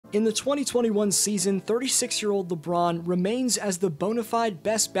In the 2021 season, 36-year-old LeBron remains as the bona fide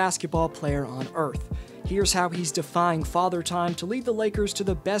best basketball player on earth. Here's how he's defying father time to lead the Lakers to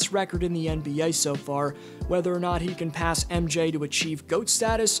the best record in the NBA so far, whether or not he can pass MJ to achieve GOAT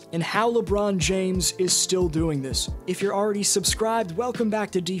status, and how LeBron James is still doing this. If you're already subscribed, welcome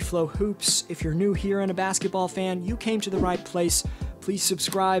back to D-Flow Hoops. If you're new here and a basketball fan, you came to the right place. Please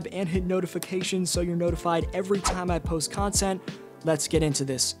subscribe and hit notifications so you're notified every time I post content. Let's get into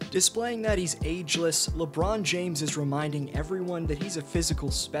this. Displaying that he's ageless, LeBron James is reminding everyone that he's a physical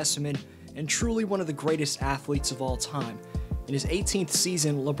specimen and truly one of the greatest athletes of all time. In his 18th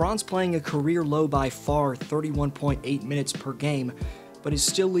season, LeBron's playing a career low by far, 31.8 minutes per game, but is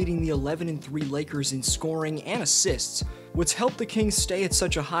still leading the 11-3 Lakers in scoring and assists. What's helped the Kings stay at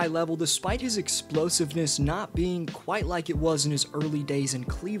such a high level despite his explosiveness not being quite like it was in his early days in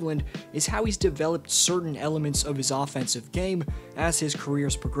Cleveland is how he's developed certain elements of his offensive game as his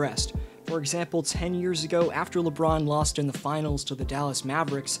career's progressed. For example, 10 years ago, after LeBron lost in the finals to the Dallas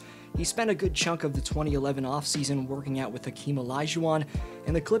Mavericks, he spent a good chunk of the 2011 offseason working out with Hakeem Olajuwon,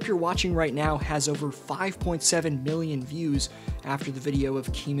 and the clip you're watching right now has over 5.7 million views after the video of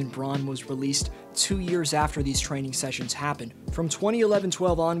Hakeem and Bron was released 2 years after these training sessions happened. From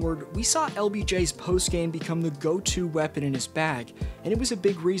 2011-12 onward, we saw LBJ's postgame become the go-to weapon in his bag, and it was a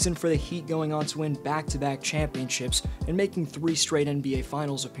big reason for the Heat going on to win back-to-back championships and making 3 straight NBA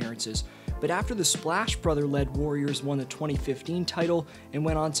Finals appearances. But after the Splash Brother-led Warriors won the 2015 title and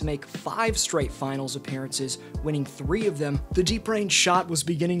went on to make 5 straight finals appearances, winning 3 of them, the deep-range shot was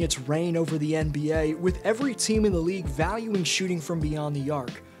beginning its reign over the NBA, with every team in the league valuing shooting from beyond the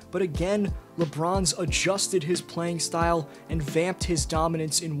arc. But again, LeBron's adjusted his playing style and vamped his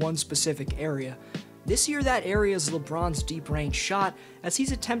dominance in one specific area. This year, that area is LeBron's deep-range shot, as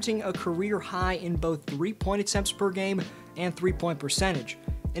he's attempting a career high in both 3-point attempts per game and 3-point percentage.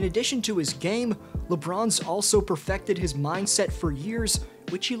 In addition to his game, LeBron's also perfected his mindset for years,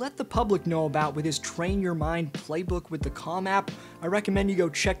 which he let the public know about with his Train Your Mind playbook with the Calm app. I recommend you go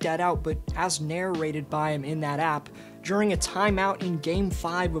check that out, but as narrated by him in that app, during a timeout in Game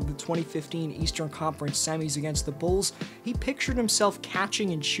 5 of the 2015 Eastern Conference Semis against the Bulls, he pictured himself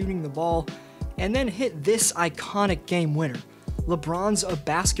catching and shooting the ball, and then hit this iconic game winner. LeBron's a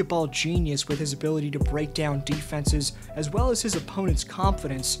basketball genius with his ability to break down defenses as well as his opponent's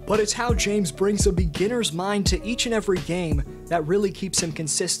confidence, but it's how James brings a beginner's mind to each and every game that really keeps him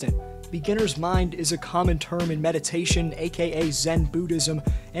consistent. Beginner's mind is a common term in meditation, aka Zen Buddhism,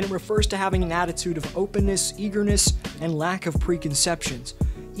 and it refers to having an attitude of openness, eagerness, and lack of preconceptions.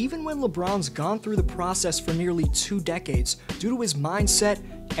 Even when LeBron's gone through the process for nearly 2 decades, due to his mindset,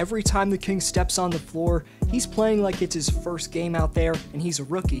 every time the King steps on the floor, he's playing like it's his first game out there and he's a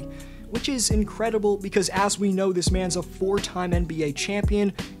rookie. Which is incredible because, as we know, this man's a 4-time NBA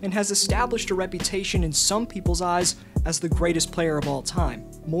champion and has established a reputation in some people's eyes as the greatest player of all time.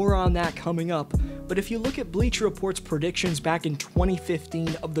 More on that coming up, but if you look at Bleacher Report's predictions back in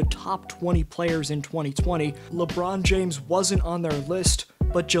 2015 of the top 20 players in 2020, LeBron James wasn't on their list,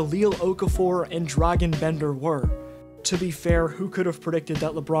 but Jahlil Okafor and Dragan Bender were. To be fair, who could have predicted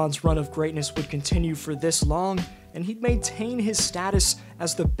that LeBron's run of greatness would continue for this long, and he'd maintain his status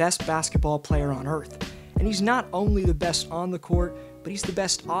as the best basketball player on earth. And he's not only the best on the court, but he's the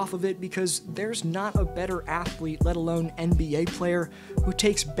best off of it because there's not a better athlete, let alone NBA player, who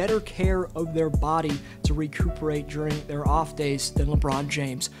takes better care of their body to recuperate during their off days than LeBron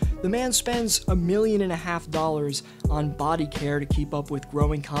James. The man spends $1.5 million on body care to keep up with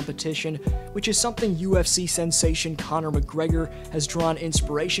growing competition, which is something UFC sensation Conor McGregor has drawn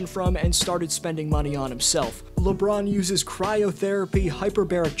inspiration from and started spending money on himself. LeBron uses cryotherapy,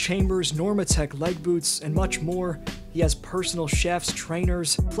 hyperbaric chambers, Normatec leg boots, and much more. He has personal chefs,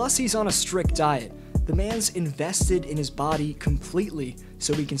 trainers, plus he's on a strict diet. The man's invested in his body completely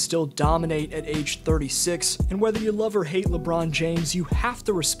so he can still dominate at age 36, and whether you love or hate LeBron James, you have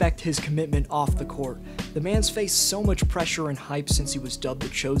to respect his commitment off the court. The man's faced so much pressure and hype since he was dubbed the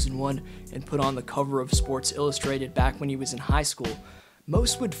Chosen One and put on the cover of Sports Illustrated back when he was in high school.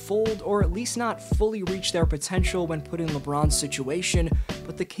 Most would fold or at least not fully reach their potential when put in LeBron's situation,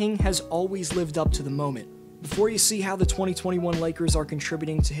 but the King has always lived up to the moment. Before you see how the 2021 Lakers are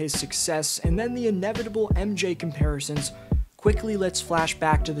contributing to his success and then the inevitable MJ comparisons, quickly let's flash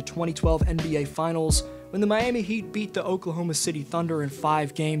back to the 2012 NBA Finals when the Miami Heat beat the Oklahoma City Thunder in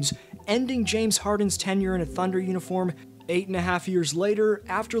 5 games, ending James Harden's tenure in a Thunder uniform. 8.5 years later,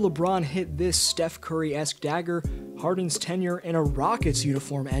 after LeBron hit this Steph Curry-esque dagger, Harden's tenure in a Rockets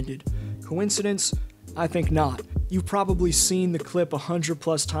uniform ended. Coincidence? I think not. You've probably seen the clip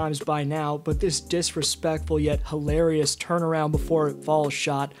 100+ times by now, but this disrespectful yet hilarious turnaround before it falls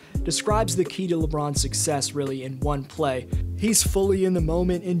shot describes the key to LeBron's success really in one play. He's fully in the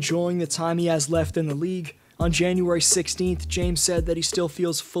moment, enjoying the time he has left in the league. On January 16th, James said that he still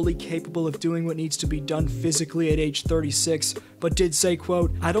feels fully capable of doing what needs to be done physically at age 36, but did say,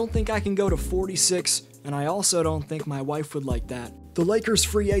 quote, "I don't think I can go to 46, and I also don't think my wife would like that." The Lakers'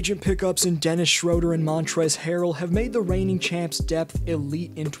 free agent pickups in Dennis Schroeder and Montrezl Harrell have made the reigning champs' depth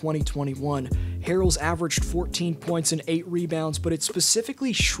elite in 2021. Harrell's averaged 14 points and 8 rebounds, but it's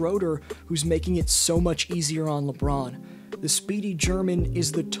specifically Schroeder who's making it so much easier on LeBron. The speedy German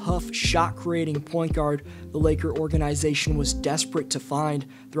is the tough, shot-creating point guard the Laker organization was desperate to find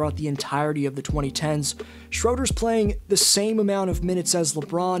throughout the entirety of the 2010s. Schroeder's playing the same amount of minutes as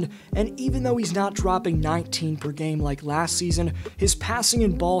LeBron, and even though he's not dropping 19 per game like last season, his passing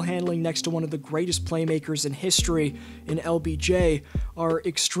and ball handling next to one of the greatest playmakers in history in LBJ are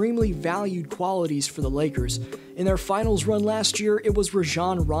extremely valued qualities for the Lakers. In their finals run last year, it was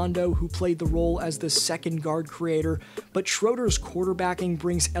Rajon Rondo who played the role as the second guard creator, but Schroeder's quarterbacking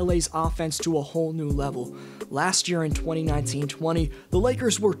brings LA's offense to a whole new level. Last year in 2019-20, the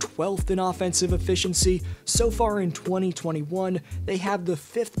Lakers were 12th in offensive efficiency. So far in 2021, they have the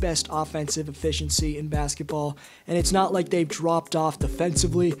 5th best offensive efficiency in basketball, and it's not like they've dropped off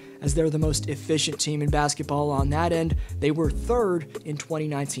defensively, as they're the most efficient team in basketball on that end. They were 3rd in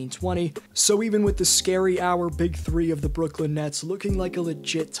 2019-20, so even with the scary hour big three of the Brooklyn Nets looking like a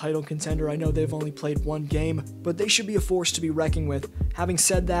legit title contender, I know they've only played one game, but they should be a force to be reckoned with. Having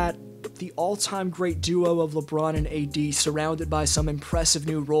said that, the all-time great duo of LeBron and AD, surrounded by some impressive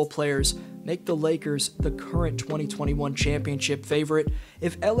new role players, make the Lakers the current 2021 championship favorite.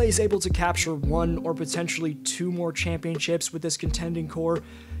 If LA is able to capture 1 or potentially 2 more championships with this contending core,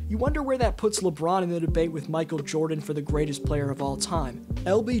 you wonder where that puts LeBron in the debate with Michael Jordan for the greatest player of all time.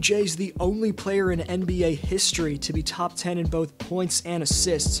 LBJ's the only player in NBA history to be top 10 in both points and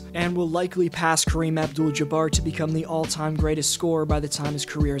assists, and will likely pass Kareem Abdul-Jabbar to become the all-time greatest scorer by the time his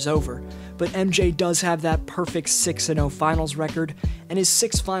career is over. But MJ does have that perfect 6-0 finals record, and his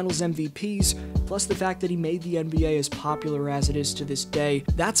 6 finals MVPs, plus the fact that he made the NBA as popular as it is to this day,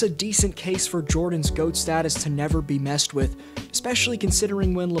 that's a decent case for Jordan's GOAT status to never be messed with, especially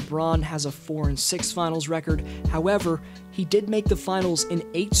considering when LeBron has a 4-6 finals record. However, he did make the finals in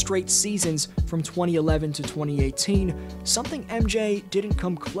 8 straight seasons from 2011 to 2018, something MJ didn't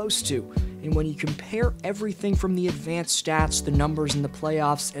come close to. And when you compare everything from the advanced stats, the numbers in the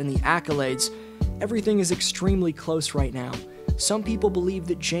playoffs, and the accolades, everything is extremely close right now. Some people believe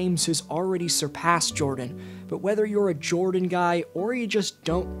that James has already surpassed Jordan, but whether you're a Jordan guy or you just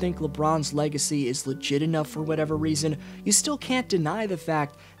don't think LeBron's legacy is legit enough for whatever reason, you still can't deny the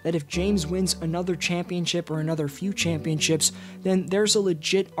fact that if James wins another championship or another few championships, then there's a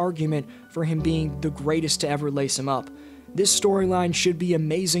legit argument for him being the greatest to ever lace him up. This storyline should be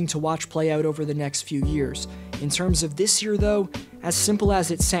amazing to watch play out over the next few years. In terms of this year though, as simple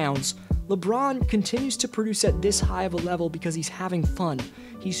as it sounds, LeBron continues to produce at this high of a level because he's having fun.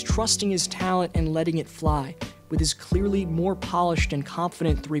 He's trusting his talent and letting it fly. With his clearly more polished and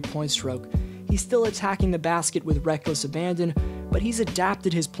confident three-point stroke, he's still attacking the basket with reckless abandon, but he's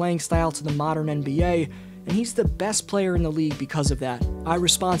adapted his playing style to the modern NBA, and he's the best player in the league because of that. I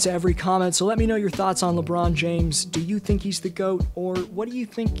respond to every comment, so let me know your thoughts on LeBron James. Do you think he's the GOAT, or what do you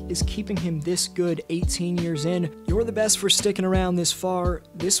think is keeping him this good 18 years in? You're the best for sticking around this far.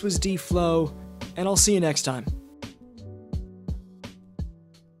 This was D-Flow, and I'll see you next time.